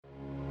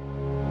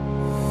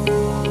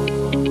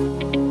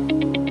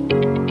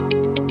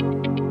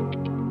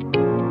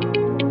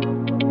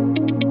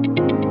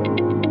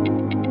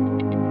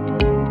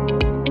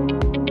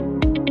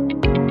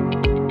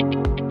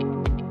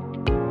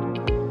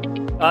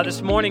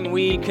This morning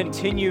we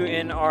continue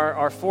in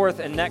our fourth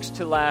and next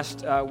to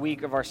last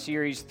week of our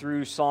series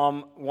through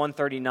Psalm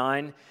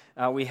 139.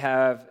 We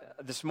have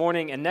this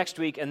morning and next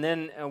week, and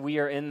then we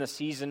are in the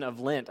season of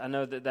Lent. I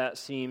know that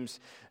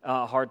seems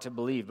hard to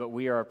believe, but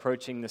we are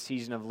approaching the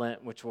season of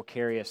Lent, which will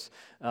carry us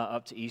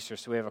up to Easter.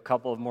 So we have a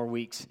couple of more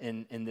weeks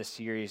in this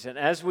series. And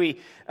as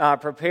we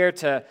prepare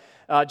to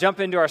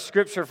jump into our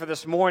scripture for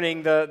this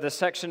morning, the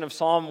section of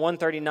Psalm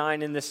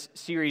 139 in this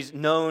series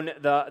known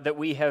that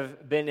we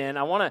have been in,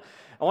 I want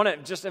to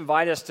just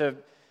invite us to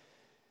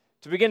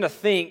begin to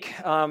think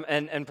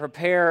and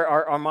prepare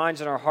our minds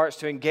and our hearts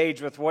to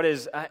engage with what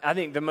is, I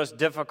think, the most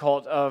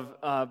difficult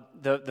of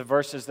the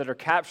verses that are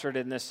captured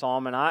in this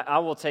psalm. And I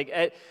will take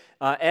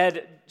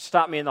Ed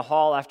stopped me in the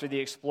hall after the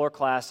Explore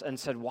class and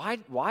said,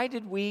 why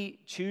did we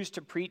choose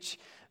to preach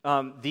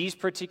these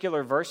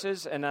particular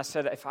verses? And I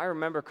said, if I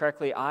remember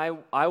correctly,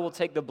 I will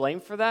take the blame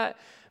for that,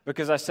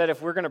 because I said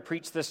if we're going to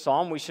preach this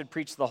psalm, we should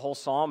preach the whole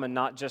psalm and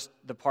not just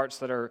the parts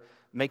that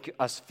make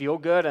us feel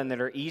good and that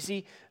are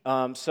easy.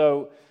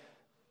 So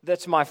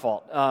that's my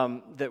fault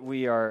that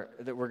we're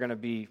going to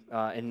be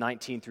in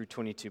 19 through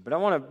 22. But I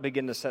want to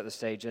begin to set the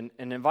stage and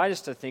invite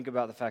us to think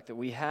about the fact that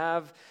we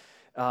tend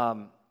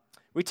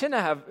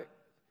to have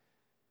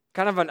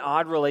kind of an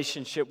odd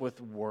relationship with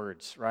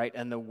words, right?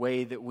 And the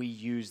way that we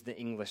use the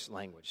English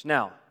language.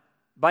 Now,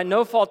 by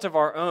no fault of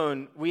our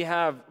own, we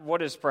have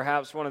what is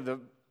perhaps one of the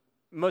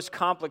most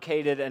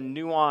complicated and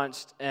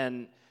nuanced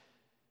and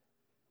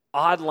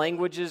odd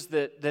languages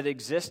that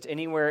exist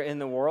anywhere in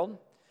the world.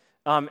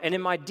 And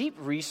in my deep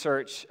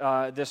research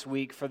this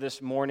week for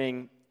this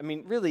morning,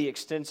 really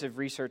extensive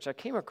research, I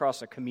came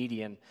across a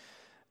comedian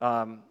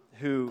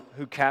who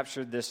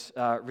captured this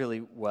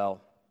really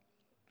well.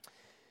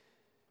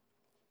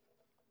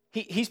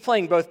 He's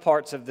playing both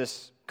parts of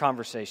this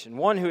conversation.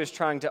 One who is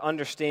trying to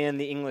understand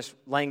the English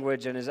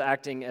language and is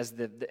acting as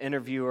the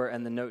interviewer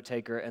and the note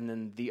taker, and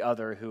then the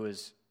other who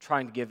is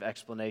trying to give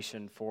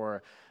explanation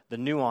for the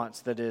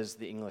nuance that is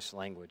the English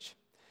language.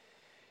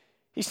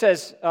 He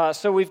says,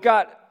 so we've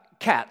got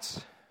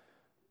cats.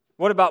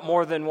 What about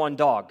more than one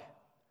dog?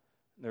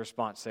 The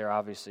response there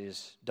obviously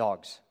is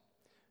dogs.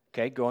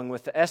 Okay, going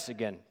with the S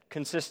again.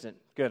 Consistent.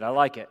 Good, I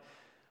like it.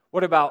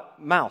 What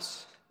about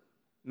mouse?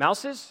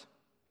 Mouses?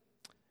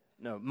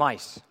 No,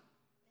 mice.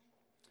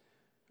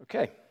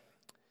 Okay.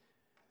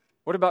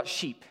 What about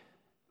sheep?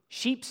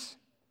 Sheeps?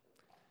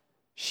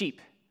 Sheep.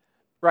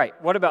 Right,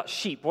 what about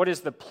sheep? What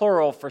is the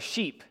plural for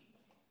sheep?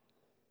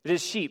 It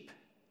is sheep.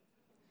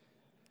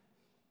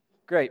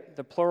 Great,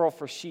 the plural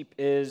for sheep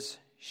is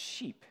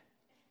sheep.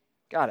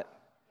 Got it.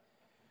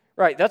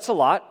 Right, that's a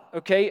lot.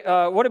 Okay,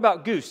 what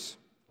about goose?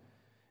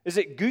 Is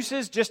it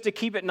gooses just to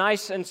keep it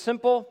nice and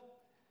simple?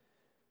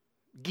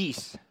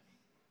 Geese.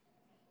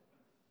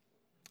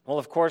 Well,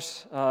 of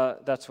course,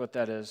 that's what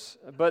that is.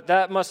 But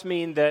that must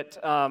mean that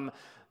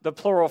the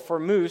plural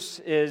for moose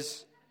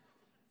is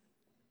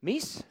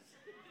meese?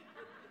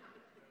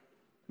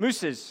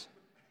 Mooses.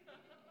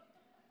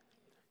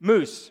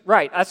 Moose.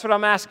 Right, that's what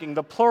I'm asking.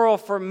 The plural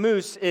for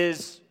moose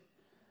is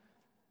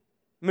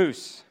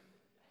moose.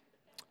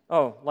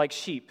 Oh, like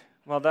sheep.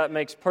 Well, that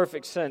makes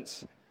perfect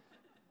sense.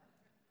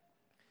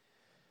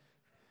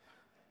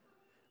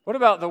 What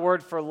about the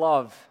word for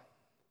love?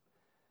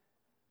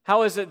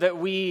 How is it that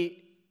we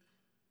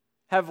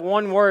have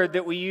one word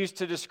that we use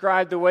to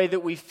describe the way that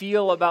we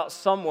feel about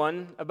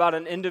someone, about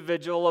an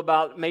individual,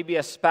 about maybe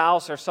a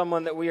spouse or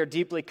someone that we are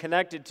deeply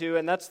connected to,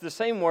 and that's the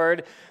same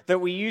word that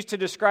we use to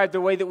describe the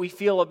way that we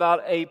feel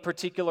about a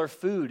particular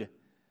food?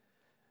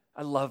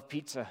 I love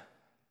pizza,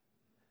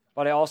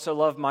 but I also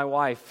love my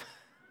wife.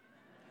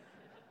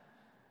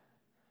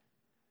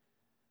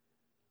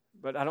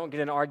 But I don't get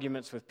in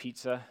arguments with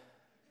pizza.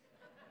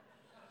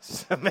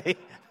 So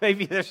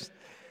maybe there's...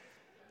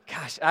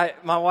 Gosh,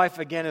 my wife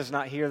again is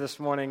not here this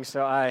morning,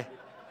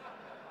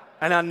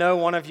 and I know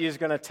one of you is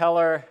going to tell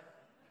her,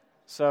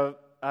 so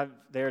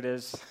there it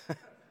is.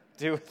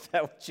 Do with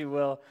that what you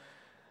will.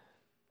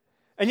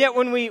 And yet,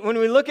 when we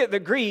look at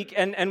the Greek,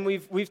 and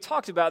we've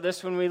talked about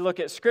this when we look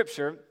at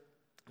Scripture,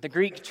 the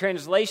Greek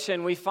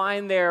translation, we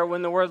find there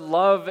when the word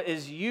love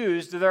is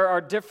used, there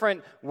are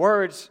different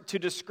words to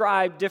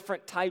describe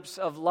different types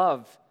of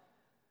love.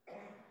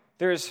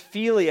 There is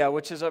philia,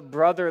 which is a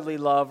brotherly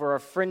love or a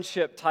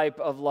friendship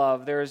type of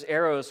love. There is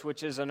eros,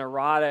 which is an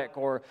erotic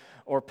or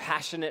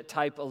passionate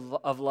type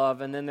of love.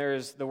 And then there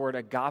is the word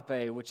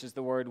agape, which is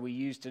the word we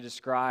use to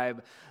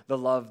describe the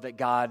love that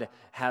God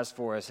has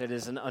for us. It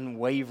is an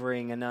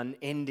unwavering and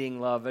unending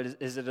love. It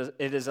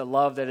is a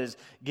love that is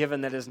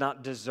given that is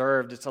not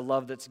deserved. It's a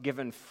love that's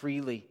given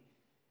freely.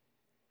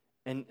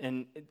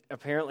 And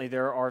apparently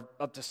there are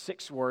up to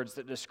 6 words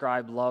that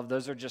describe love.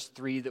 Those are just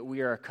 3 that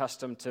we are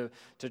accustomed to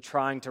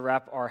trying to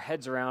wrap our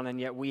heads around,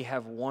 and yet we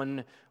have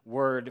one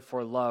word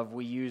for love.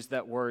 We use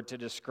that word to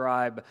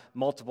describe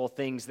multiple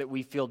things that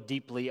we feel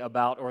deeply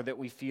about or that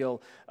we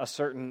feel a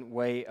certain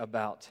way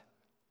about.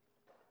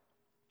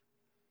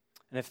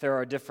 And if there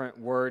are different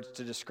words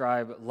to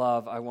describe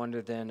love, I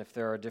wonder then if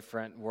there are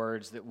different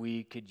words that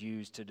we could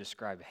use to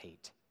describe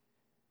hate.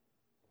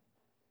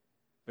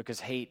 Because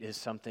hate is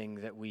something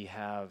that we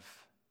have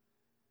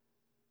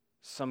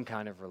some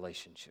kind of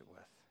relationship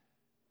with.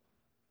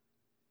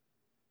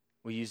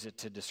 We use it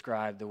to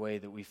describe the way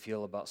that we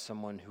feel about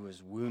someone who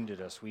has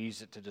wounded us. We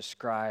use it to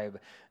describe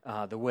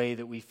the way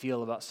that we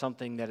feel about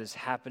something that is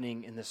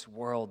happening in this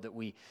world that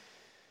we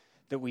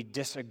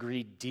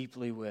disagree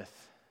deeply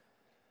with.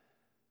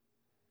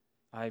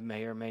 I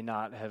may or may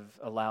not have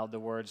allowed the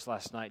words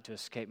last night to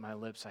escape my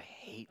lips. I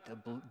hate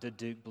the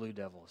Duke Blue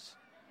Devils.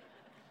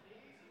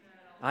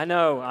 I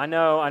know.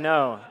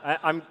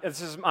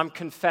 I'm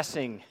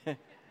confessing.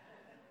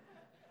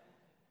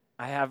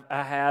 I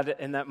had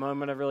in that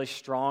moment a really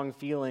strong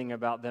feeling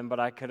about them,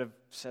 but I could have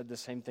said the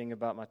same thing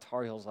about my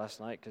Tar Heels last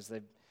night because they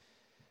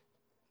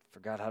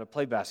forgot how to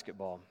play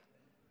basketball.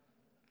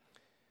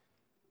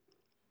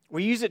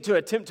 We use it to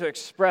attempt to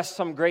express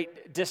some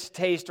great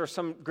distaste or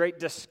some great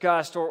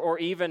disgust or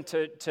even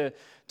to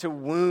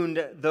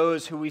wound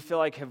those who we feel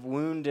like have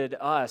wounded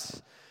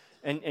us.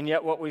 And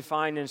yet what we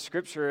find in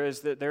Scripture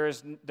is that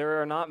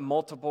there are not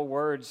multiple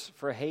words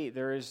for hate.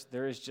 There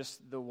is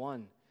just the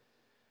one.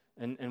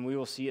 And we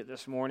will see it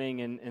this morning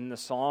in the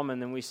Psalm,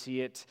 and then we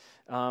see it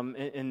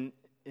in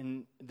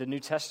the New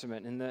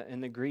Testament,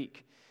 in the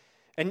Greek.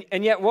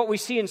 And yet what we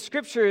see in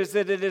Scripture is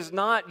that it is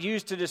not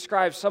used to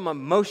describe some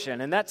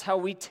emotion, and that's how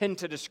we tend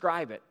to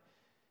describe it.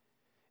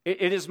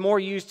 It is more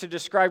used to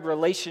describe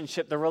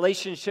relationship, the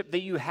relationship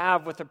that you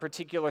have with a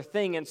particular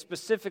thing, and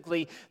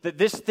specifically that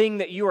this thing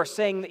that you are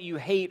saying that you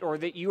hate or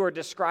that you are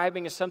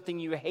describing as something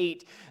you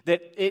hate,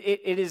 that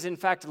it is in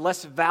fact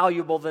less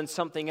valuable than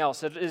something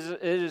else. It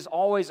is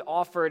always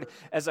offered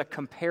as a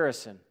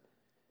comparison.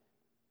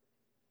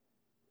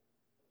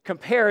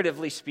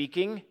 Comparatively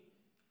speaking,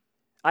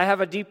 I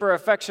have a deeper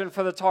affection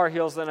for the Tar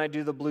Heels than I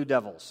do the Blue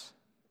Devils.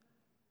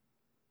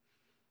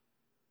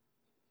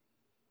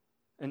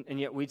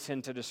 And yet we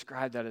tend to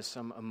describe that as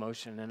some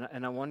emotion.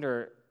 And I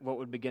wonder what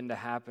would begin to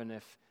happen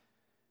if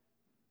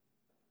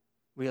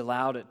we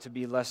allowed it to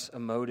be less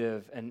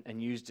emotive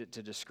and used it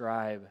to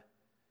describe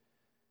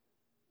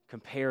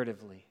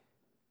comparatively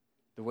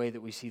the way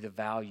that we see the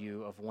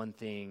value of one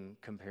thing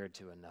compared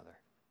to another.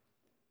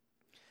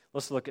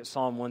 Let's look at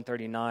Psalm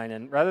 139.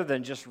 And rather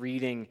than just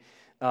reading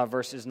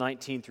verses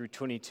 19 through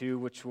 22,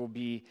 which will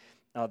be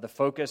the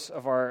focus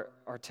of our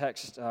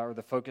text or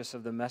the focus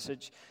of the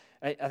message,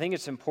 I think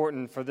it's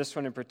important for this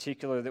one in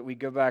particular that we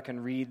go back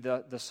and read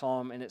the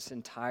psalm in its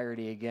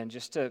entirety again,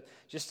 just to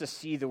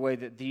see the way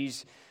that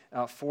these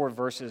 4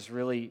 verses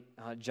really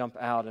jump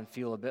out and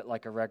feel a bit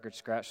like a record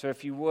scratch. So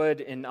if you would,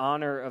 in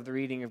honor of the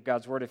reading of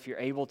God's Word, if you're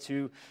able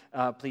to,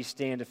 please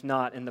stand. If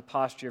not, in the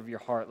posture of your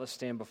heart, let's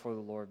stand before the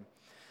Lord.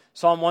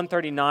 Psalm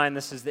 139,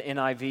 this is the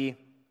NIV.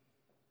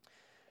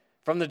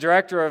 From the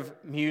director of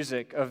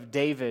music of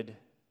David,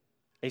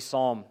 a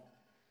psalm.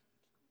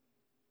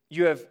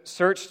 You have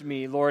searched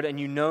me, Lord, and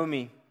you know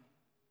me.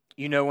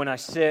 You know when I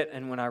sit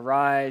and when I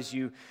rise.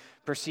 You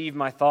perceive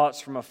my thoughts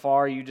from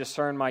afar. You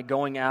discern my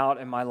going out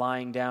and my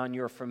lying down.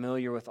 You are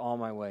familiar with all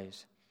my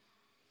ways.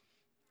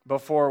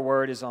 Before a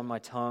word is on my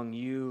tongue,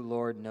 you,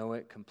 Lord, know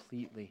it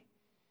completely.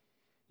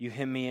 You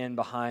hem me in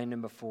behind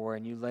and before,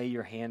 and you lay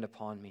your hand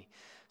upon me.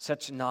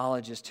 Such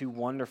knowledge is too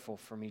wonderful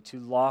for me,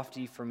 too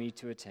lofty for me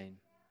to attain.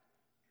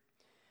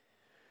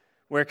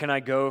 Where can I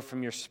go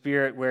from your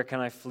spirit? Where can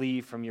I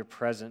flee from your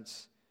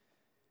presence?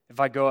 If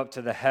I go up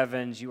to the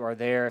heavens, you are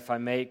there. If I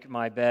make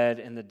my bed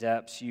in the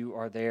depths, you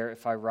are there.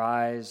 If I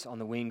rise on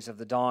the wings of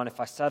the dawn, if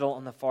I settle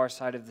on the far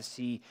side of the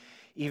sea,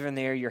 even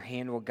there your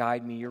hand will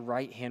guide me. Your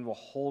right hand will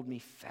hold me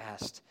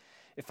fast.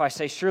 If I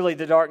say, surely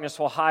the darkness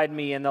will hide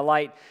me and the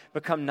light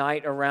become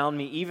night around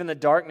me, even the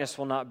darkness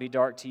will not be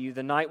dark to you.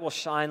 The night will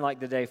shine like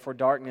the day, for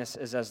darkness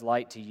is as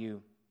light to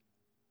you.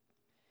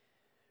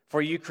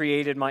 For you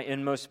created my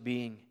inmost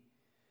being.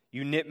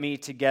 You knit me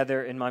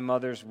together in my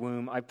mother's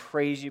womb. I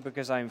praise you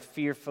because I am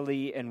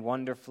fearfully and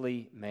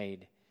wonderfully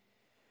made.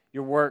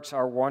 Your works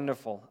are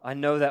wonderful. I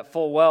know that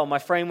full well. My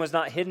frame was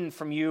not hidden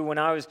from you when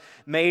I was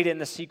made in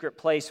the secret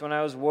place, when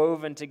I was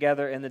woven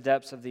together in the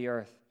depths of the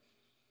earth.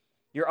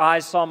 Your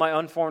eyes saw my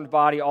unformed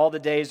body. All the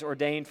days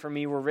ordained for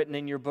me were written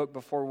in your book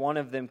before one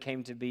of them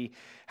came to be.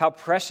 How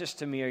precious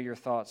to me are your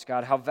thoughts,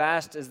 God. How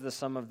vast is the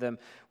sum of them.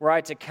 Were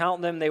I to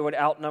count them, they would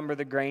outnumber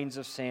the grains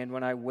of sand.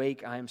 When I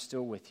wake, I am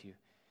still with you.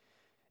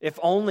 If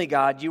only,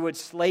 God, you would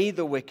slay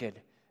the wicked.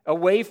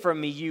 Away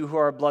from me, you who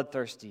are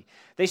bloodthirsty.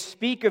 They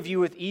speak of you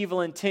with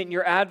evil intent.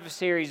 Your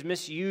adversaries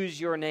misuse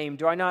your name.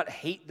 Do I not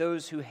hate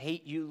those who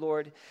hate you,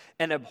 Lord,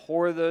 and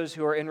abhor those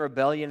who are in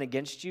rebellion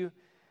against you?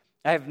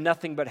 I have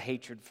nothing but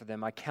hatred for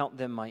them. I count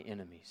them my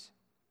enemies.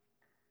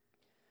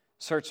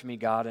 Search me,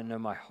 God, and know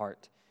my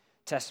heart.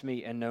 Test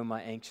me and know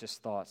my anxious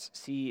thoughts.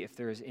 See if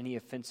there is any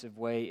offensive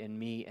way in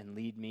me and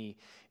lead me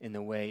in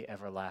the way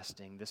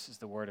everlasting. This is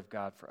the word of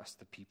God for us,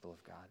 the people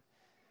of God.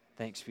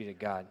 Thanks be to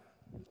God.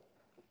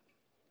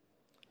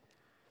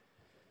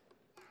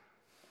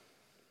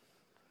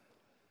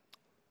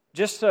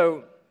 Just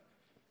so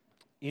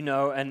you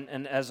know,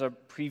 and as a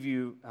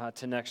preview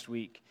to next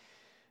week,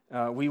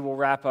 we will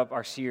wrap up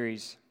our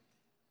series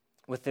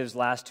with those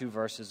last two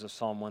verses of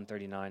Psalm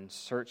 139.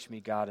 Search me,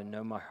 God, and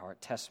know my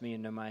heart. Test me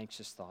and know my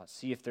anxious thoughts.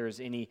 See if there is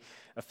any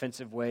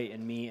offensive way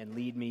in me, and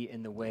lead me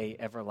in the way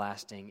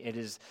everlasting. It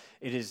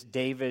is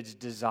David's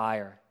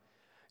desire.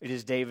 It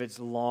is David's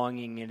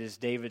longing. It is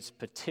David's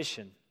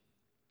petition,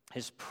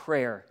 his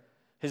prayer,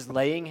 his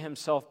laying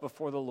himself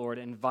before the Lord,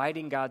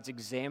 inviting God's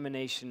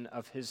examination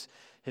of his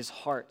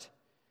heart,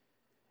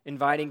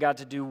 inviting God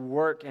to do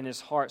work in his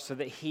heart so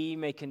that he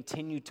may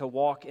continue to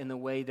walk in the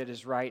way that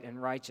is right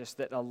and righteous,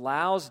 that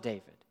allows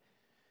David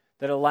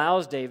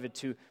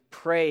to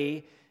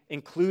pray,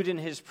 include in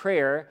his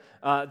prayer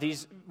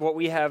what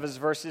we have as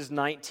verses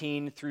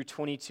 19 through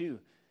 22.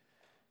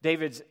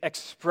 David's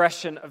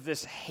expression of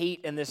this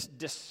hate and this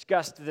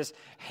disgust, this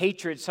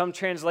hatred. Some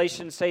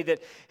translations say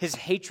that his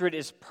hatred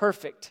is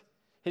perfect,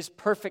 his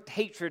perfect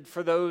hatred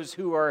for those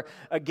who are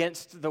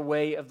against the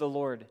way of the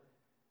Lord.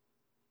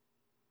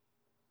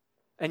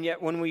 And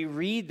yet when we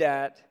read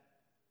that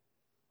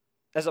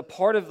as a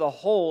part of the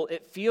whole,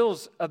 it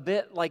feels a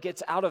bit like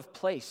it's out of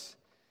place.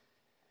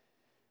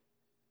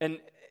 And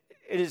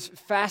it is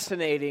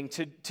fascinating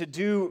to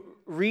do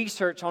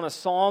research on a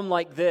psalm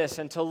like this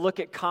and to look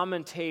at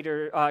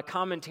commentary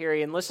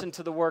and listen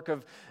to the work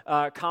of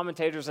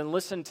commentators and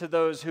listen to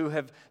those who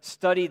have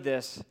studied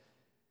this.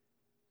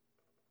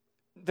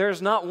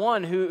 There's not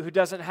one who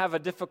doesn't have a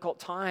difficult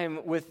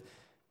time with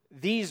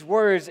these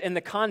words in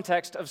the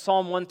context of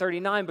Psalm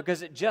 139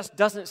 because it just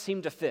doesn't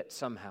seem to fit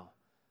somehow.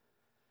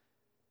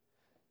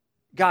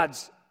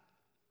 God's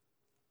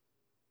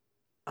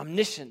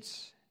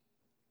omniscience,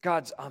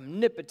 God's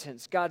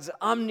omnipotence, God's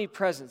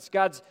omnipresence,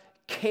 God's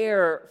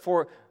care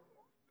for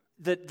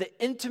the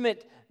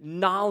intimate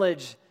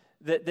knowledge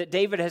that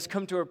David has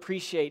come to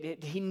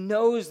appreciate. He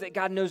knows that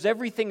God knows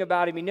everything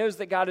about him. He knows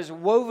that God has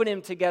woven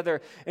him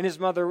together in his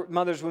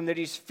mother's womb, that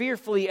he's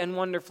fearfully and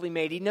wonderfully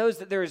made. He knows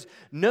that there is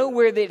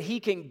nowhere that he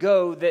can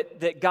go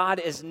that God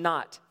is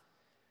not.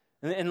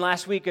 And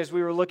last week, as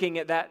we were looking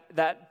at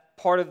that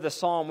part of the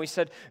psalm, we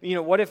said,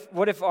 what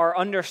if our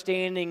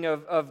understanding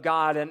of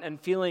God and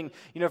feeling,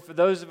 for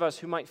those of us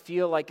who might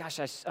feel like, gosh,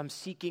 I'm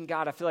seeking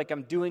God, I feel like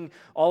I'm doing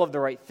all of the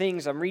right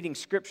things, I'm reading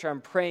scripture,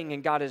 I'm praying,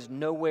 and God is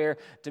nowhere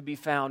to be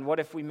found. What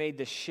if we made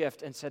the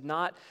shift and said,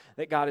 not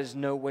that God is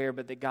nowhere,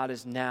 but that God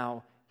is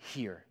now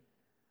here?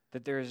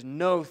 That there is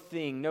no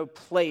thing, no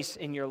place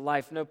in your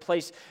life, no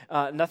place,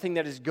 nothing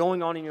that is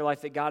going on in your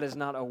life that God is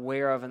not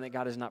aware of and that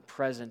God is not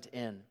present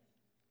in.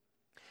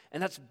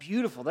 And that's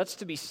beautiful. That's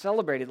to be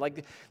celebrated.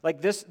 Like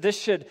this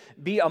should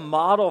be a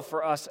model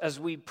for us as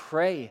we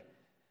pray,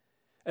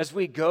 as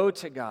we go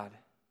to God.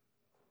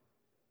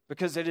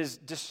 Because it is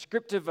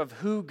descriptive of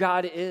who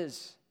God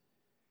is.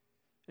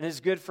 And it's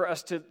good for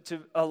us to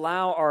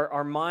allow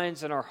our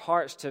minds and our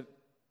hearts to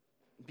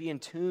be in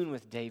tune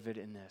with David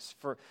in this.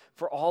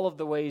 For all of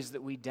the ways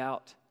that we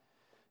doubt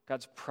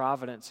God's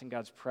providence and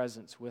God's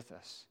presence with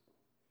us.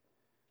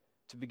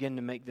 To begin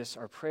to make this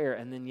our prayer.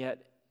 And then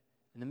yet,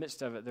 in the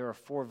midst of it, there are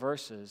 4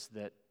 verses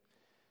that,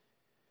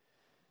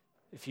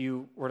 if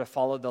you were to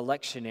follow the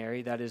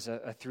lectionary, that is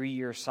a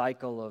 3-year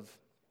cycle of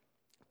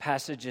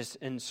passages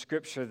in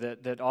Scripture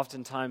that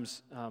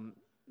oftentimes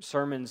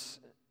sermons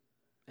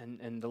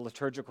and the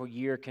liturgical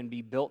year can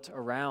be built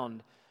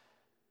around.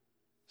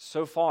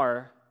 So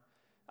far,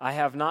 I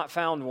have not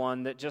found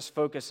one that just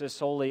focuses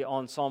solely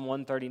on Psalm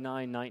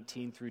 139,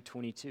 19 through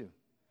 22.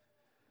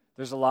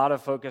 There's a lot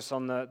of focus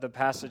on the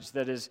passage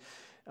that is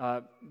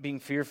being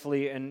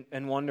fearfully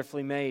and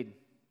wonderfully made.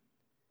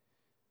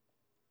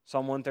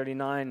 Psalm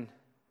 139,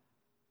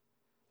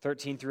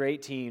 13 through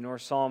 18, or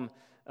Psalm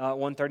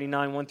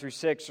 139, 1 through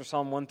 6, or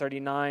Psalm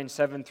 139,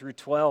 7 through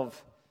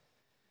 12.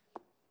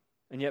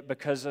 And yet,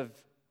 because of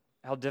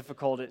how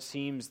difficult it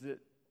seems that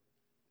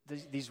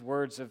these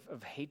words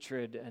of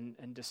hatred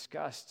and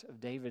disgust of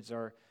David's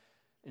are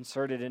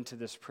inserted into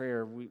this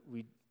prayer,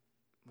 we're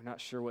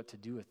not sure what to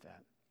do with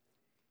that.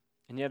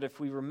 And yet, if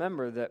we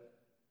remember that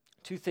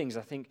 2 things,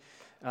 I think,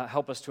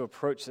 help us to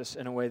approach this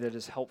in a way that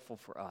is helpful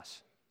for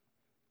us.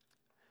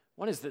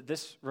 One is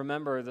that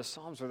remember, the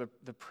Psalms are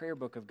the prayer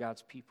book of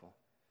God's people.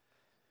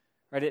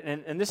 Right?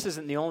 And this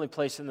isn't the only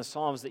place in the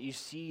Psalms that you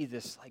see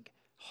this like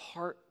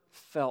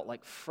heartfelt,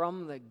 like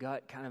from the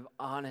gut kind of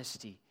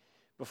honesty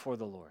before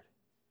the Lord.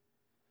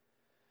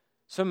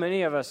 So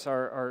many of us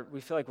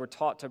we feel like we're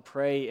taught to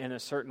pray in a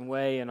certain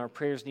way, and our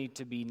prayers need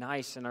to be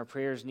nice, and our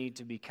prayers need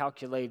to be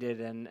calculated,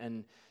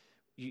 and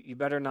you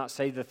better not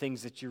say the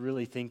things that you're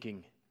really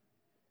thinking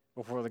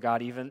before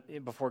God,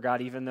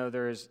 even though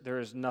there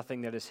is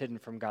nothing that is hidden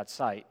from God's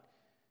sight.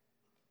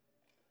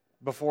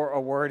 Before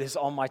a word is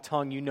on my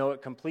tongue, you know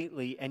it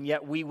completely, and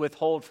yet we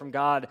withhold from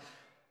God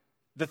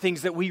the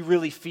things that we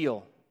really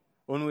feel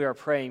when we are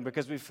praying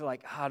because we feel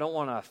like, I don't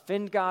want to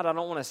offend God. I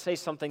don't want to say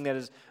something that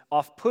is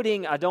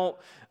off-putting. I don't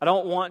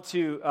want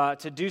to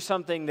do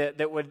something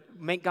that would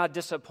make God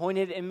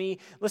disappointed in me.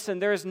 Listen,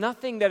 there is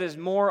nothing that is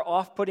more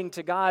off-putting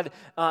to God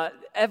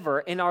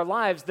ever in our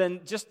lives than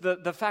just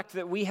the fact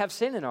that we have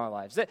sin in our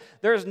lives.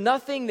 There is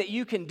nothing that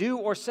you can do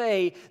or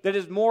say that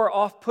is more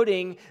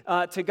off-putting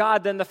to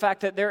God than the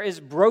fact that there is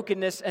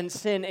brokenness and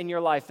sin in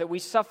your life, that we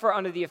suffer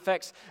under the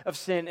effects of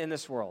sin in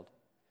this world.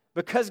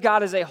 Because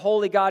God is a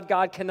holy God,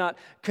 God cannot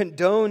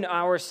condone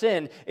our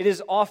sin. It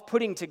is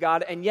off-putting to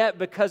God, and yet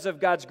because of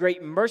God's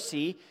great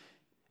mercy,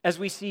 as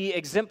we see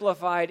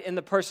exemplified in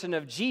the person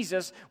of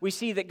Jesus, we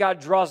see that God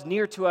draws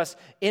near to us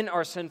in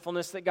our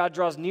sinfulness, that God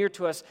draws near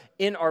to us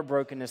in our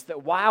brokenness,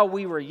 that while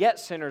we were yet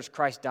sinners,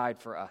 Christ died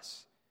for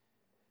us.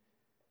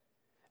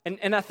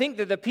 And I think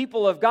that the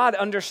people of God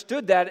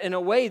understood that in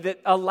a way that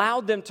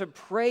allowed them to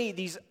pray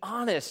these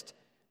honest,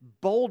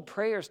 bold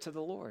prayers to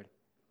the Lord,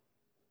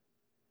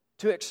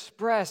 to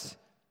express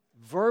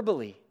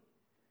verbally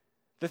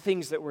the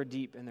things that were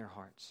deep in their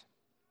hearts.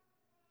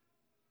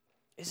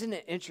 Isn't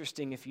it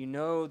interesting if you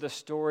know the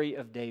story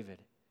of David?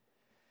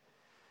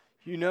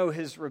 You know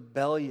his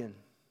rebellion,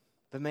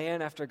 the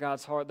man after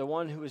God's heart, the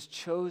one who was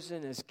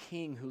chosen as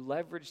king, who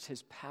leveraged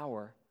his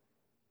power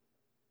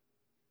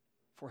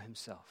for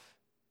himself.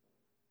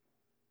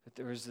 That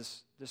there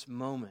was this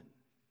moment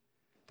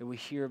that we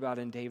hear about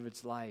in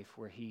David's life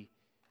where he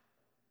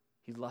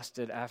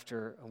lusted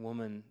after a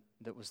woman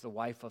that was the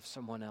wife of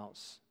someone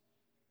else.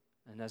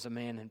 And as a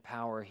man in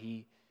power,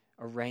 he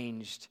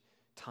arranged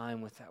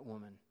time with that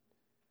woman.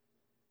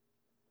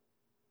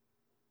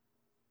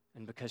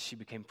 And because she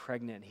became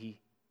pregnant,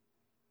 he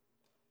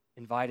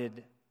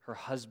invited her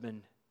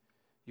husband,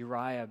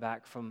 Uriah,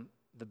 back from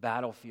the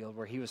battlefield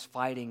where he was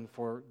fighting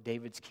for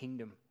David's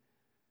kingdom.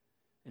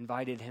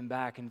 Invited him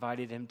back,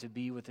 invited him to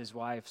be with his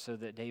wife so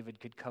that David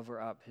could cover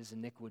up his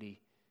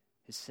iniquity,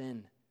 his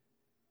sin.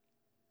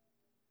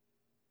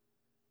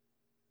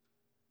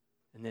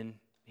 And then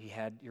he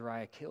had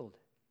Uriah killed.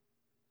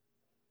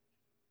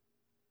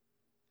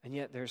 And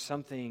yet there's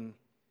something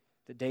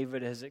that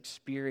David has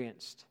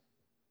experienced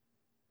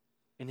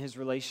in his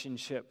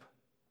relationship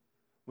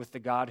with the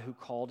God who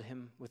called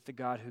him, with the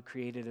God who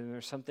created him.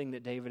 There's something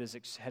that David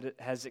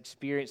has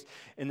experienced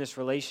in this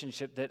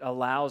relationship that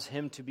allows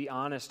him to be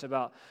honest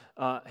about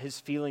his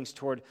feelings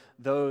toward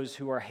those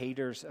who are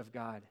haters of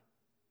God.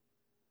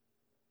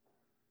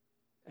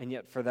 And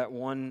yet for that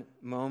one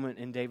moment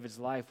in David's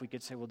life, we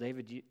could say, well,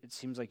 David, it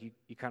seems like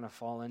you kind of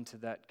fall into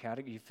that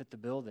category. You fit the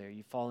bill there.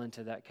 You fall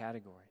into that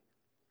category.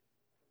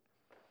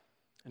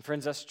 And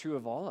friends, that's true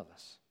of all of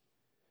us.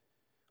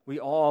 We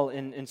all,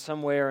 in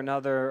some way or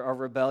another, are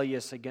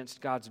rebellious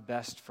against God's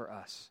best for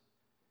us.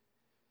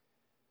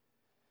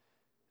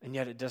 And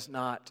yet it does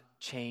not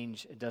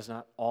change, it does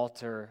not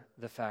alter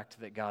the fact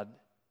that God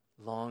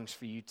longs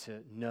for you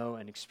to know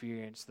and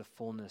experience the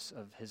fullness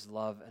of his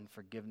love and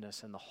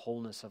forgiveness and the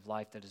wholeness of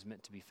life that is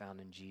meant to be found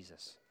in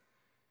Jesus.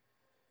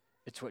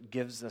 It's what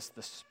gives us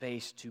the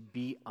space to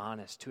be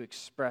honest, to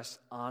express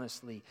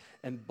honestly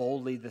and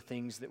boldly the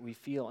things that we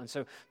feel. And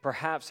so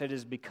perhaps it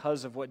is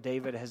because of what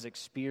David has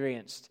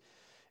experienced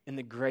in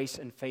the grace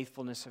and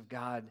faithfulness of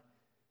God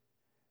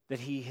that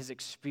he has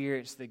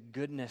experienced the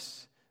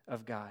goodness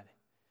of God,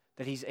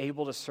 that he's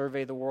able to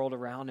survey the world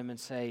around him and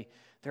say,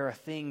 there are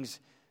things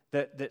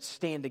that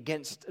stand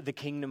against the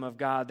kingdom of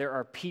God. There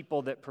are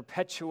people that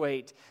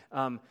perpetuate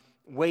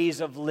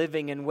ways of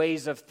living and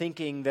ways of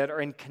thinking that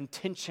are in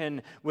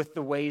contention with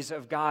the ways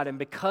of God. And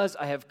because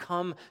I have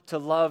come to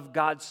love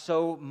God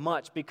so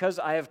much, because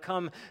I have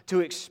come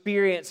to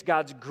experience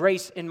God's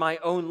grace in my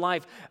own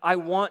life, I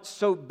want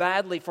so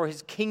badly for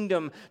his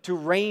kingdom to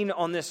reign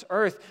on this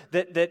earth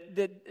that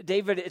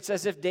David, it's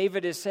as if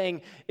David is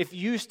saying, if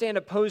you stand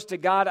opposed to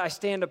God, I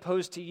stand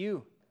opposed to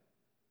you.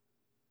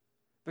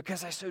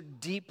 Because I so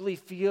deeply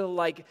feel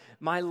like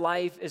my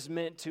life is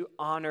meant to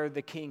honor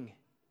the king.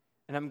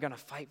 And I'm going to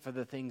fight for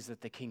the things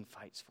that the king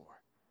fights for.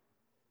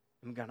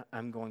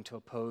 I'm going to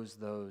oppose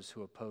those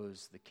who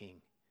oppose the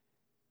king.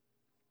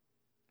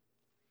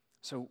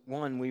 So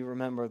one, we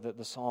remember that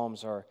the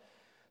Psalms are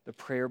the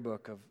prayer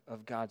book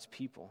of God's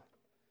people.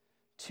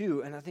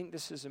 Two, and I think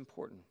this is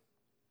important,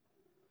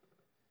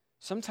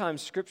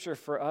 sometimes Scripture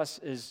for us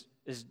is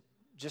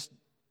just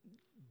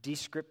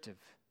descriptive.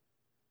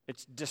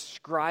 It's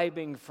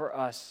describing for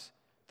us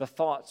the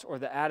thoughts or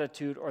the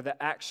attitude or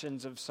the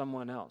actions of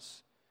someone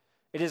else.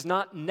 It is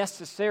not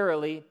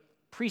necessarily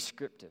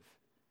prescriptive.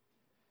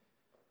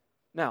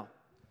 Now,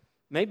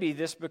 maybe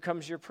this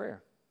becomes your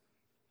prayer.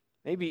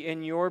 Maybe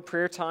in your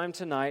prayer time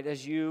tonight,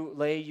 as you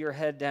lay your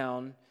head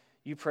down,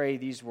 you pray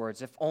these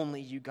words, if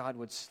only you, God,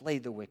 would slay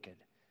the wicked.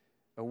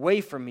 Away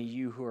from me,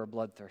 you who are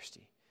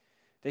bloodthirsty.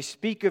 They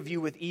speak of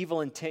you with evil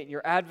intent.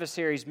 Your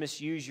adversaries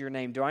misuse your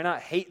name. Do I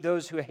not hate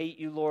those who hate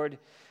you, Lord,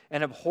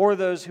 and abhor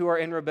those who are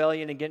in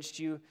rebellion against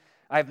you?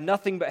 I have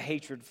nothing but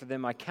hatred for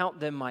them. I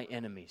count them my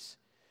enemies.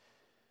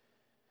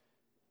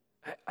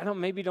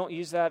 Maybe don't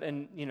use that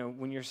and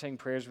when you're saying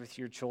prayers with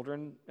your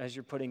children as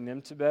you're putting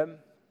them to bed.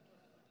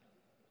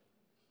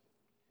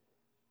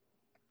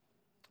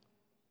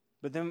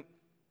 But then,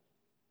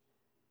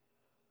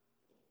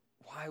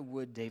 why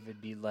would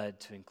David be led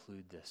to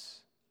include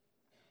this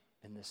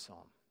in this psalm?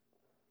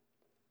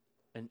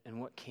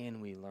 And what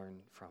can we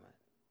learn from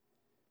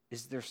it?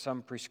 Is there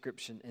some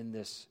prescription in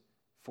this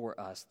for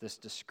us, this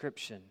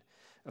description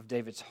of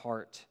David's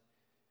heart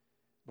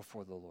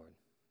before the Lord?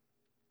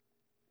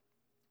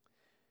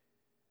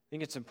 I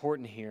think it's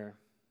important here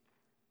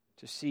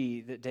to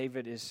see that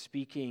David is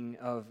speaking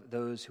of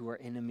those who are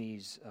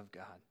enemies of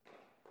God.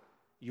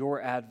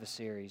 Your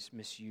adversaries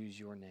misuse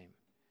your name.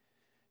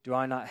 Do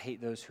I not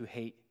hate those who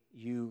hate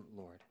you,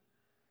 Lord?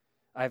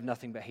 I have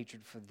nothing but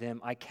hatred for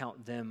them. I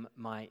count them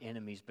my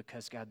enemies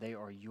because, God, they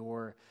are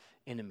your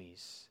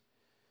enemies.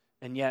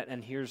 And yet,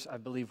 and here's, I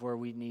believe, where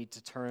we need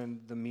to turn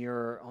the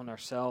mirror on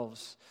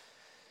ourselves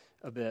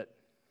a bit.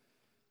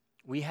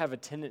 We have a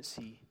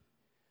tendency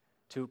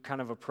to kind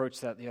of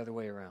approach that the other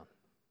way around.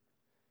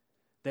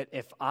 That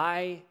if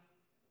I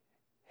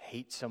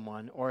hate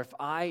someone, or if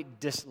I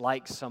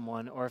dislike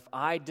someone, or if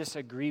I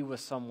disagree with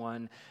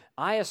someone,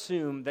 I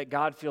assume that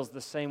God feels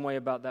the same way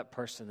about that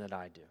person that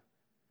I do.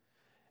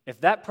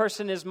 If that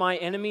person is my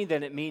enemy,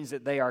 then it means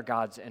that they are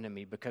God's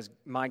enemy, because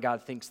my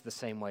God thinks the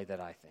same way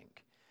that I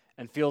think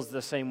and feels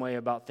the same way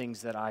about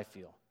things that I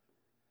feel.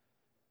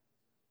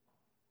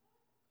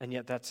 And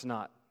yet that's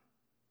not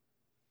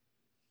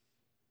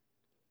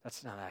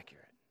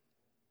accurate.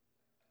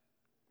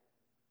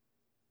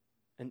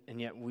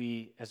 And yet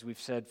we, as we've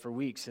said for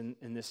weeks in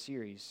this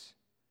series,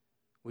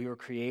 we were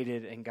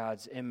created in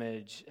God's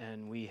image,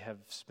 and we have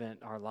spent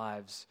our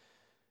lives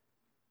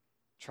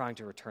trying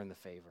to return the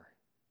favor,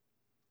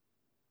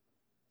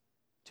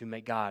 to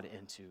make God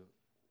into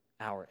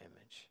our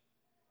image.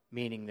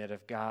 Meaning that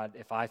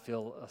if I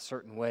feel a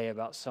certain way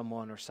about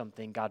someone or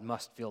something, God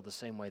must feel the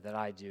same way that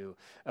I do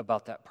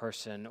about that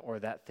person or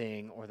that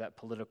thing or that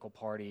political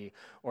party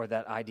or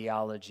that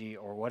ideology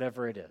or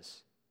whatever it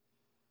is.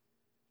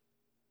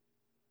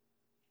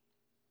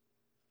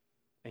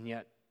 And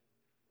yet,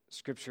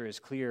 Scripture is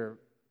clear.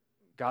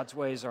 God's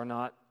ways are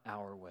not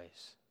our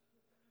ways.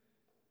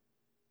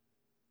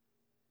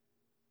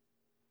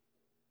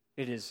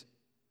 It is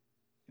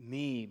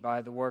me,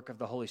 by the work of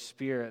the Holy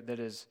Spirit, that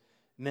is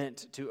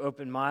meant to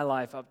open my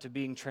life up to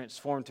being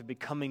transformed, to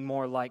becoming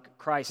more like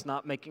Christ,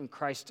 not making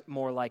Christ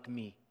more like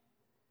me,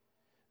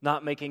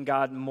 not making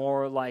God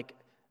more like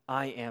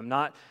I am,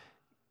 not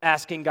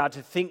asking God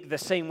to think the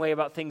same way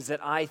about things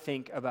that I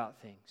think about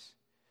things.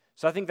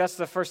 So I think that's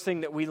the first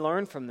thing that we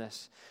learn from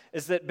this,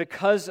 is that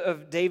because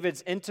of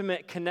David's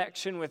intimate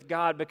connection with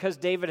God, because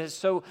David has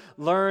so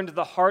learned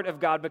the heart of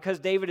God, because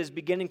David is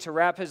beginning to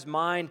wrap his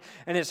mind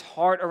and his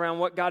heart around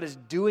what God is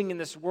doing in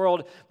this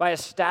world by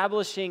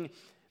establishing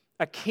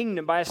a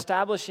kingdom, by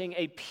establishing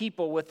a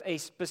people with a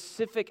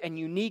specific and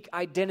unique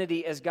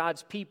identity as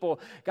God's people,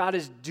 God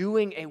is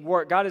doing a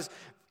work. God is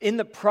in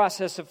the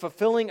process of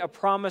fulfilling a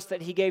promise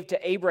that he gave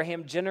to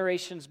Abraham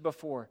generations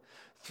before.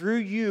 Through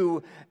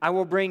you, I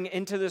will bring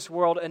into this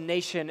world a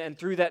nation, and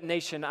through that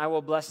nation, I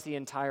will bless the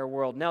entire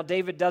world. Now,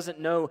 David doesn't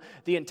know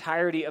the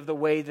entirety of the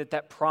way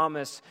that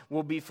promise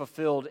will be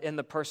fulfilled in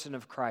the person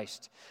of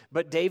Christ.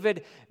 But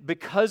David,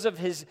 because of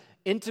his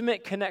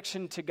intimate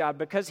connection to God,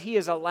 because he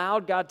has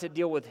allowed God to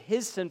deal with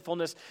his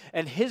sinfulness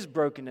and his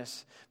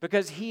brokenness,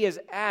 because he has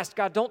asked,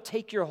 God, don't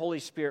take your Holy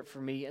Spirit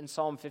from me in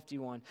Psalm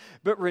 51,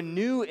 but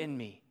renew in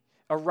me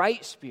a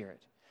right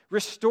spirit.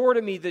 Restore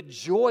to me the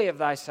joy of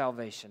thy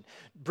salvation.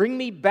 Bring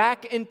me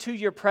back into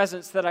your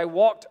presence that I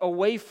walked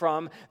away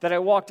from, that I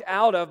walked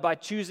out of by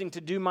choosing to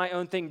do my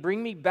own thing.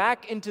 Bring me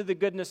back into the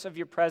goodness of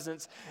your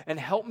presence and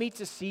help me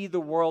to see the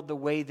world the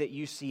way that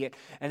you see it,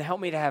 and help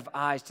me to have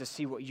eyes to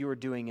see what you are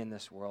doing in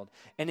this world.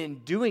 And in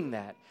doing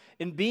that,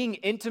 in being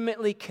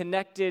intimately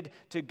connected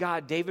to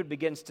God, David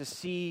begins to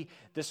see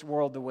this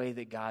world the way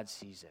that God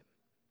sees it.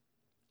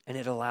 And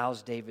it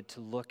allows David to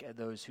look at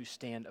those who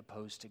stand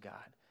opposed to God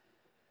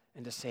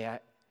and to say,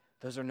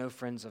 those are no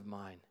friends of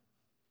mine.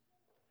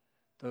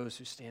 Those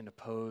who stand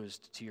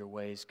opposed to your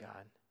ways,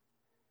 God.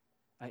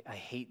 I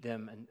hate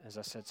them, and as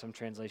I said, some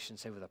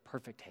translations say with a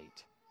perfect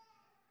hate.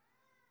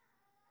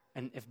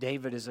 And if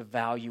David is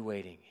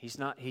evaluating, he's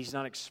not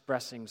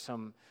expressing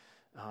some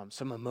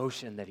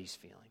emotion that he's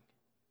feeling.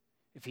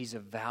 If he's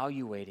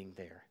evaluating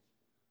there,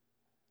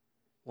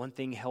 one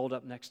thing held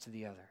up next to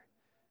the other.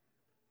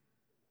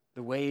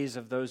 The ways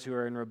of those who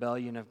are in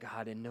rebellion of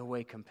God in no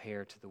way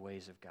compare to the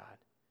ways of God.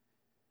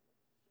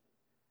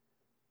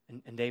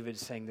 And David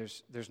is saying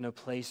there's no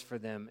place for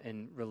them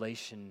in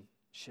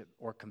relationship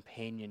or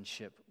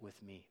companionship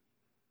with me.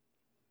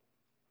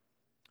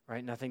 Right?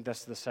 And I think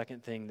that's the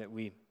second thing that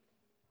we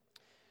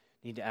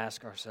need to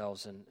ask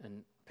ourselves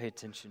and pay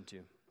attention to.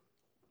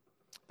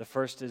 The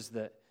first is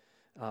that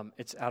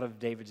it's out of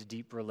David's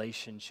deep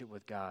relationship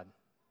with God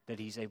that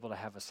he's able to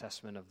have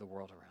assessment of the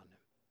world around him.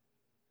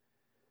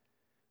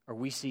 Are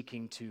we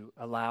seeking to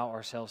allow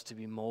ourselves to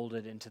be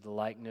molded into the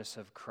likeness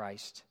of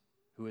Christ,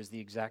 who is the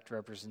exact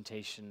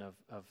representation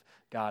of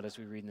God as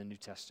we read in the New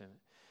Testament?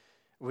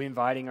 Are we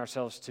inviting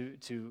ourselves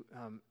to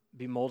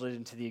be molded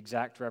into the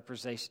exact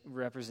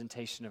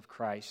representation of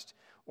Christ?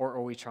 or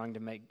are we trying to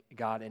make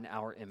God in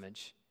our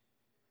image?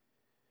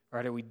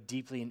 Right? Are we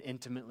deeply and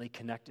intimately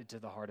connected to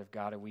the heart of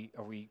God?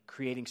 Are we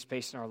creating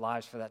space in our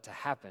lives for that to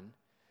happen?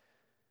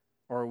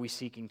 Or are we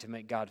seeking to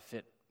make God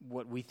fit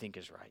what we think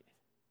is right?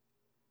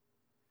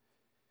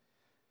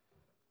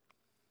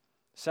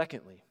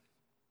 Secondly,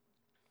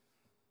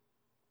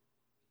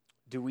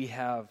 do we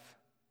have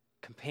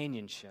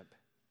companionship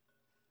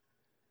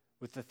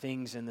with the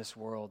things in this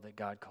world that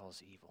God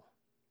calls evil?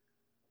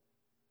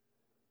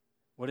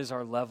 What is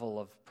our level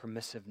of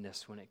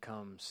permissiveness when it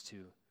comes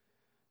to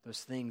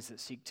those things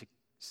that seek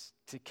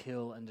to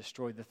kill and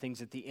destroy, the things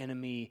that the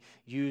enemy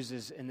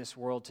uses in this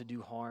world to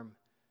do harm,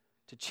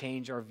 to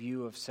change our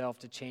view of self,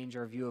 to change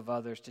our view of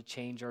others, to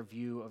change our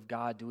view of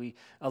God? Do we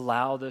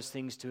allow those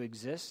things to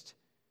exist?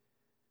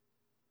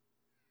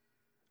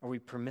 Are we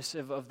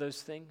permissive of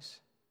those things?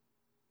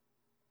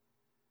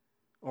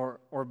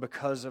 Or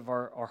because of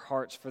our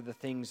hearts for the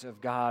things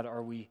of God,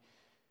 are we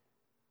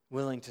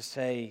willing to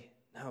say,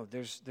 no,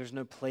 there's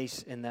no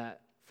place in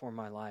that for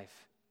my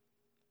life?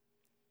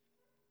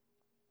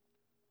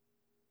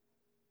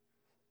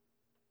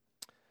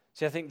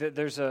 See, I think that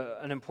there's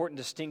an important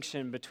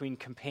distinction between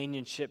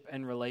companionship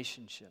and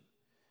relationship.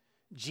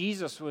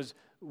 Jesus was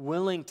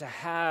willing to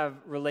have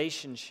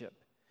relationship.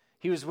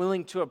 He was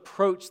willing to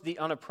approach the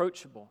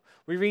unapproachable.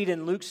 We read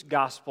in Luke's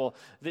gospel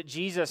that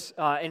Jesus,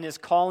 in his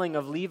calling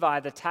of Levi,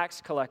 the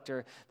tax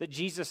collector, that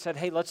Jesus said,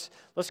 hey, let's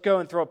go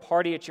and throw a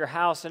party at your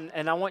house,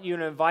 and I want you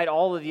to invite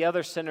all of the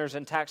other sinners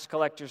and tax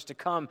collectors to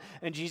come.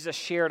 And Jesus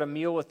shared a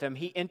meal with them.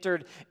 He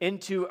entered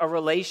into a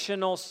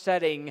relational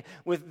setting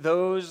with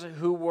those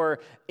who were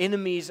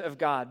enemies of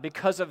God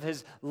because of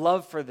his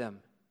love for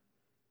them.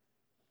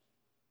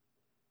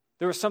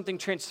 There was something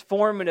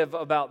transformative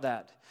about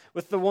that.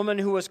 With the woman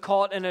who was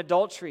caught in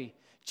adultery,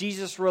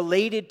 Jesus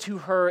related to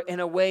her in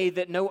a way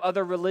that no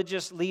other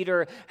religious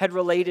leader had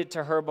related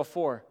to her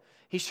before.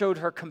 He showed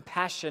her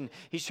compassion.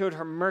 He showed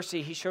her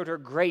mercy. He showed her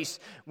grace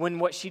when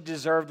what she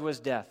deserved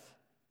was death.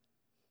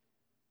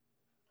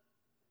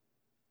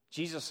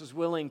 Jesus was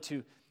willing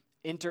to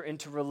enter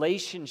into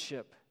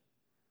relationship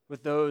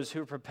with those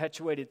who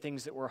perpetuated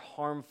things that were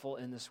harmful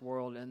in this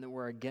world and that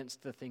were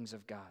against the things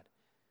of God.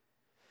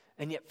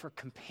 And yet for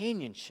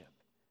companionship,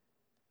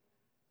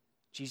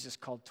 Jesus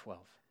called 12.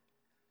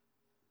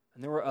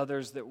 And there were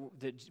others that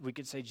we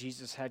could say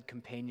Jesus had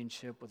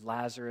companionship with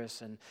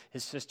Lazarus and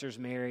his sisters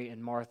Mary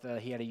and Martha.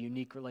 He had a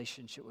unique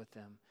relationship with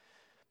them.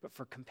 But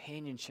for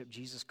companionship,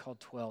 Jesus called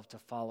 12 to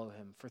follow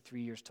him for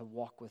 3 years, to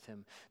walk with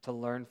him, to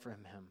learn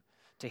from him,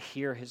 to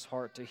hear his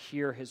heart, to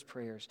hear his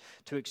prayers,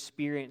 to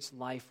experience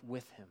life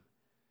with him.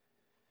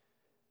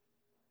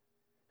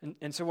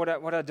 And so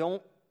what I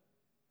don't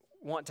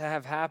want to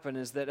have happen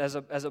is that as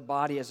a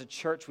body, as a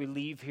church, we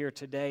leave here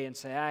today and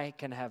say, I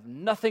can have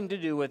nothing to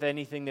do with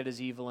anything that is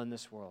evil in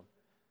this world.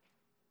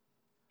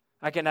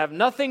 I can have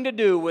nothing to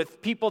do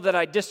with people that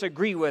I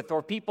disagree with,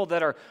 or people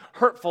that are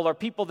hurtful, or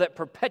people that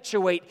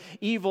perpetuate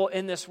evil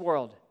in this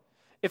world.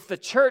 If the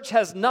church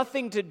has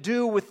nothing to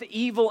do with the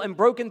evil and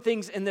broken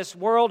things in this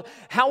world,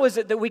 how is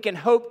it that we can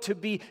hope to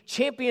be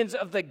champions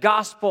of the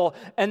gospel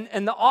and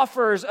the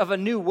offerers of a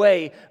new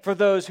way for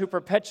those who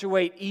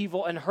perpetuate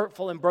evil and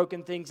hurtful and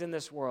broken things in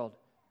this world?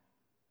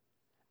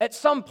 At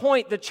some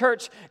point, the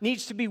church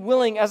needs to be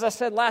willing, as I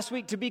said last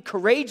week, to be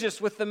courageous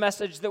with the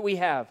message that we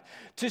have.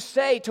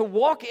 To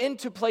walk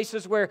into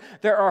places where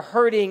there are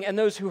hurting and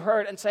those who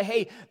hurt and say,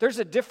 hey, there's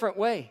a different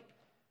way.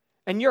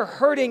 And you're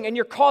hurting and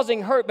you're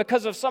causing hurt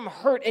because of some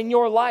hurt in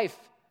your life,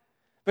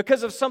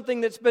 because of something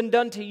that's been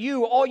done to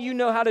you. All you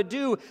know how to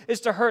do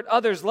is to hurt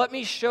others. Let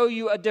me show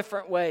you a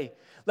different way.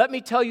 Let me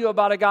tell you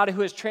about a God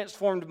who has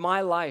transformed my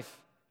life.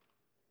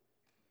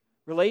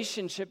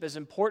 Relationship is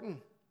important.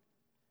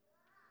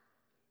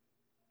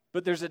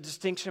 But there's a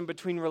distinction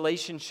between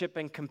relationship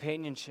and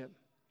companionship.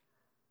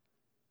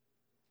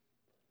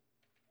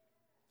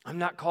 I'm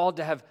not called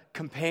to have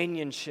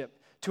companionship,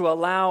 to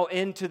allow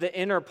into the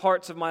inner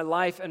parts of my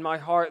life and my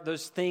heart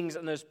those things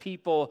and those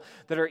people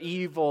that are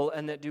evil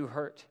and that do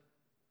hurt.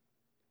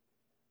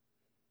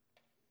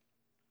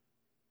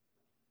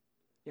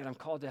 Yet I'm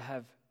called to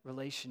have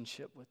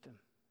relationship with them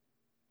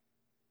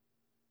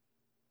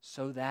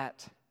so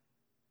that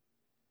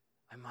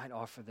I might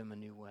offer them a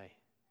new way.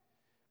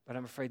 But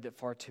I'm afraid that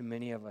far too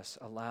many of us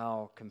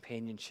allow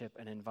companionship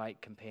and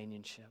invite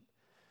companionship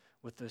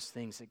with those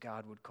things that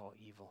God would call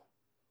evil.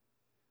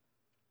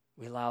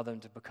 We allow them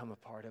to become a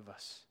part of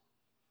us.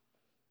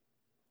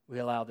 We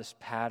allow this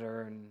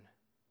pattern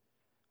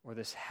or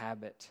this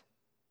habit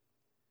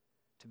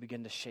to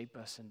begin to shape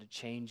us and to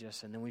change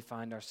us. And then we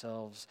find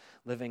ourselves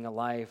living a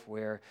life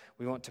where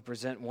we want to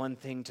present one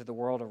thing to the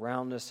world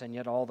around us, and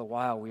yet all the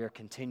while we are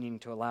continuing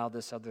to allow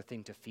this other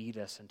thing to feed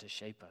us and to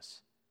shape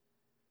us.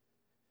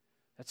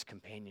 That's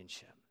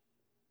companionship.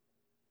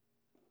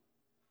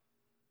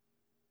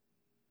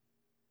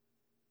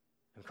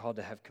 I'm called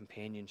to have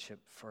companionship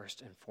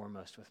first and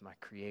foremost with my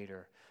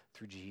Creator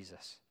through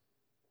Jesus,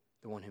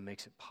 the one who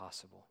makes it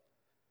possible.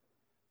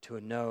 to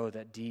know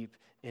that deep,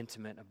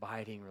 intimate,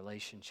 abiding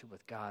relationship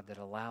with God that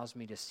allows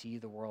me to see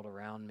the world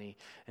around me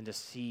and to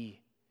see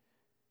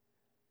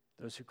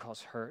those who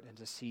cause hurt and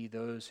to see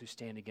those who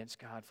stand against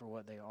God for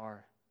what they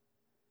are.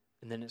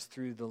 And then it's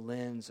through the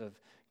lens of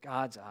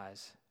God's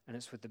eyes and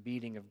it's with the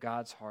beating of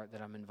God's heart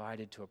that I'm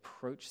invited to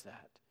approach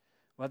that,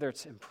 whether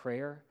it's in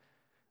prayer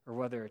or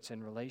whether it's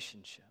in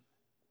relationship.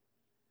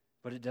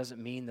 But it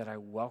doesn't mean that I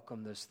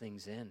welcome those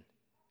things in.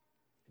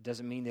 It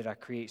doesn't mean that I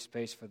create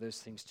space for those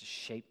things to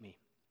shape me.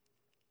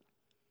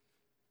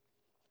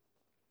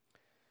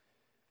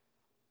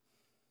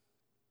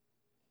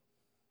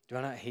 Do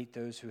I not hate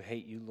those who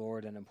hate you,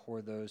 Lord, and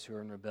abhor those who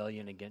are in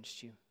rebellion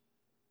against you?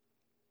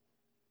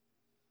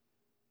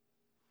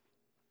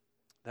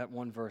 That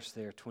one verse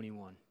there,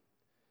 21,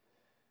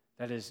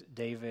 that is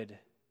David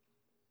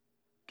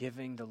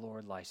giving the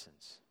Lord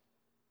license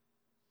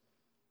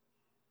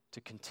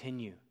to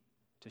continue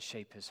to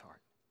shape his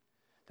heart.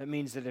 That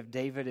means that if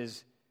David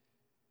is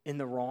in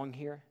the wrong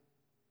here,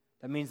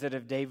 that means that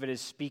if David is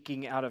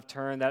speaking out of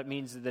turn, that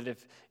means that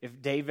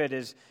if David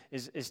is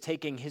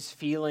taking his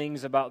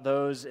feelings about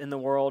those in the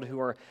world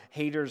who are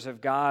haters of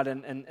God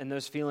and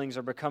those feelings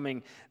are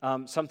becoming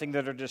something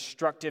that are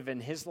destructive in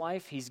his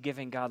life, he's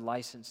giving God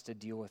license to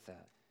deal with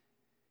that.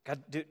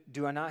 God,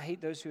 do I not hate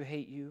those who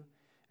hate you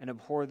and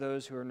abhor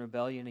those who are in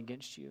rebellion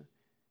against you?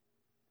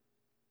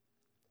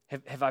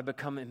 Have I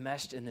become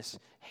enmeshed in this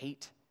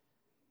hate?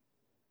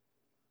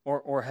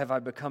 Or have I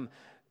become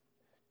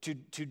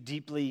too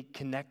deeply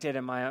connected?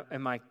 Am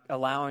I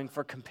allowing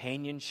for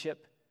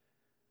companionship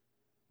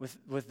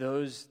with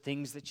those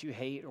things that you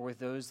hate or with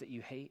those that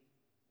you hate?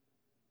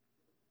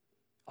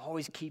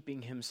 Always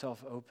keeping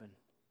himself open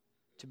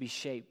to be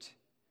shaped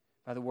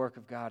by the work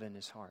of God in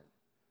his heart.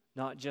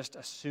 Not just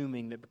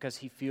assuming that because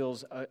he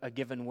feels a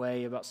given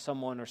way about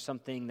someone or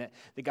something that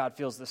God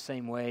feels the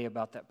same way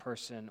about that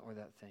person or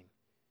that thing.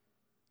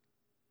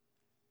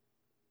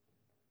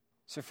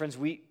 So friends,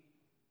 we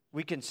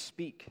can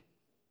speak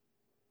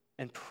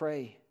and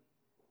pray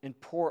and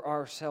pour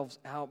ourselves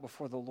out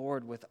before the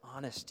Lord with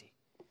honesty.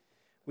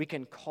 We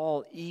can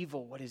call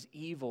evil what is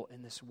evil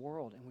in this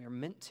world, and we are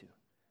meant to.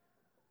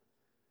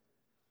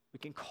 We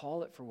can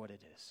call it for what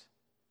it is.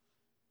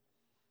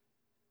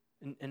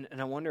 And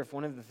I wonder if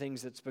one of the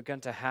things that's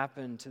begun to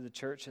happen to the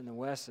church in the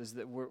West is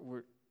that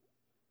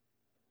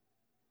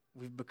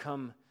we've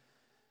become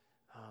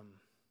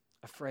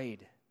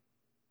afraid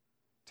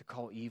to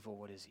call evil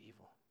what is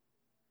evil.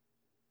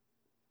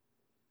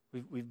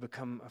 We've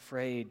become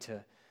afraid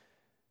to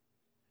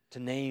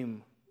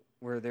name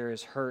where there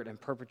is hurt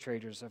and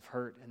perpetrators of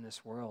hurt in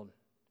this world.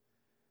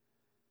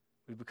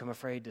 We've become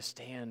afraid to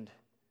stand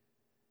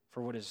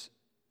for what is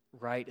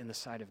right in the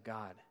sight of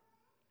God.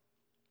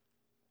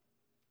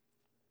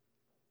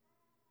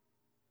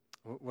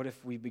 What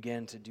if we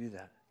began to do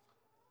that?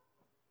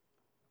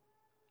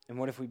 And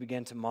what if we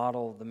began to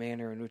model the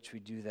manner in which we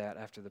do that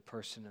after the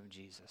person of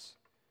Jesus,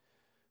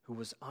 who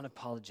was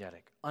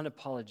unapologetic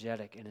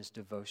in his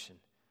devotion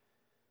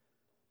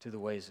to the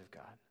ways of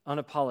God,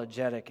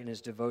 unapologetic in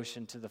his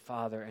devotion to the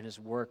Father and his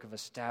work of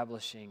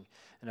establishing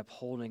and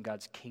upholding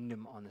God's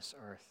kingdom on this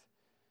earth,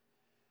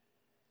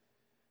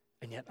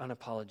 and yet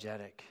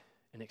unapologetic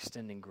in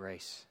extending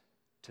grace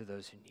to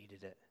those who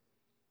needed it.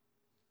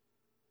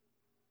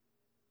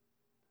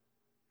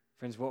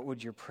 Friends, what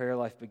would your prayer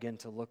life begin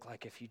to look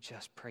like if you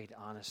just prayed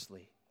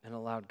honestly and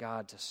allowed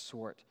God to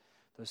sort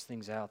those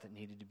things out that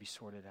needed to be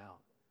sorted out?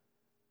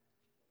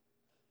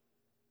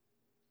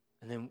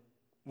 And then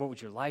what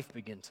would your life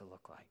begin to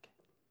look like?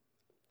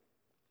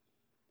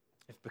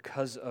 If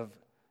because of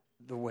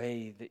the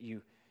way that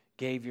you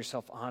gave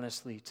yourself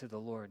honestly to the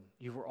Lord,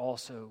 you were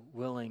also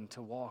willing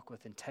to walk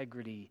with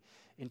integrity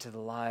into the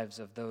lives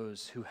of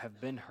those who have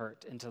been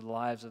hurt, into the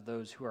lives of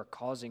those who are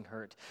causing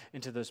hurt,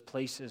 into those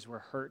places where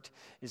hurt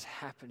is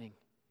happening,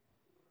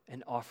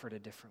 and offered a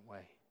different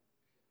way.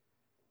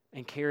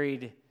 And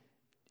carried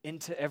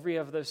into every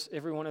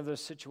one of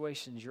those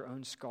situations your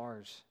own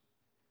scars,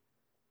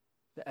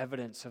 the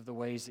evidence of the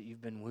ways that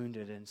you've been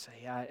wounded, and say,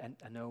 yeah,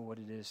 I know what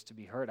it is to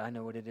be hurt. I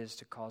know what it is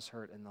to cause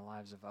hurt in the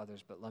lives of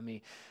others, but let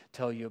me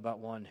tell you about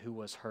one who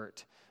was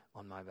hurt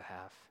on my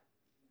behalf,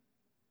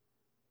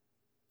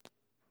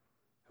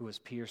 who was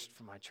pierced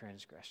for my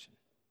transgression,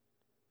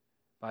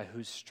 by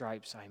whose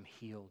stripes I am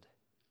healed.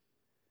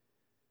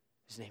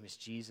 His name is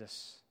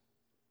Jesus,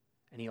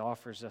 and he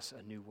offers us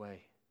a new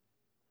way.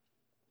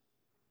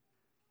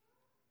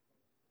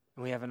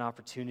 And we have an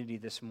opportunity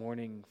this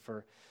morning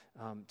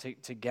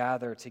to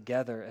gather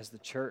together as the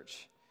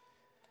church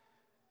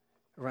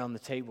around the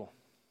table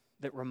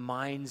that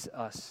reminds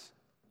us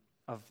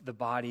of the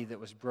body that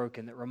was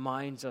broken, that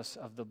reminds us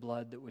of the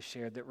blood that was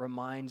shared, that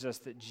reminds us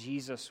that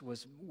Jesus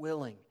was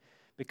willing,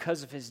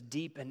 because of his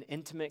deep and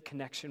intimate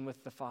connection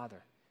with the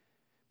Father,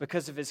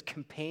 because of his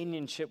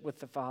companionship with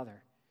the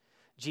Father.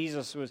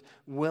 Jesus was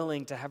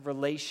willing to have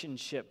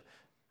relationship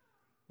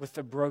with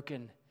the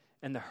broken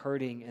and the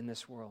hurting in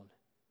this world.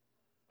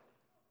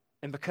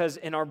 And because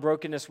in our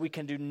brokenness we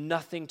can do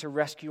nothing to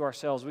rescue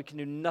ourselves, we can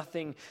do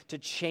nothing to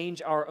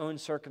change our own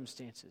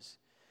circumstances,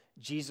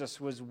 Jesus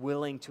was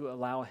willing to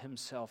allow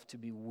himself to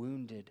be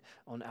wounded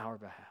on our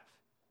behalf,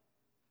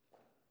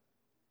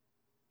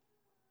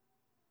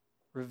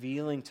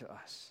 revealing to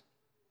us,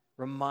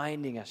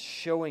 reminding us,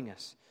 showing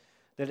us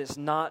that it's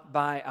not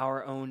by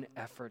our own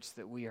efforts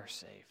that we are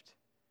saved.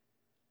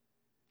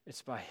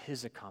 It's by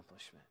his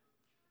accomplishment.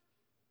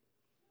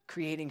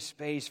 Creating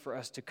space for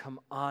us to come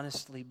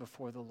honestly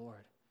before the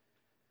Lord,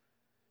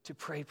 to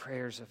pray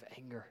prayers of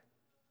anger,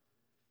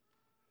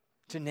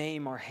 to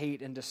name our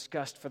hate and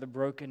disgust for the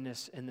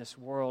brokenness in this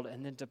world,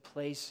 and then to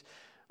place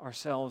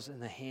ourselves in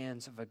the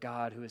hands of a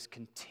God who is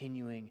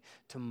continuing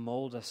to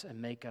mold us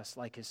and make us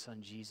like his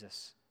Son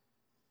Jesus,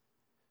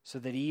 so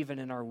that even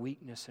in our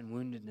weakness and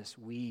woundedness,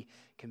 we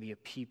can be a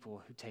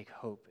people who take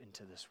hope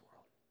into this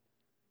world.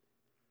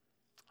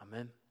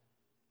 Amen.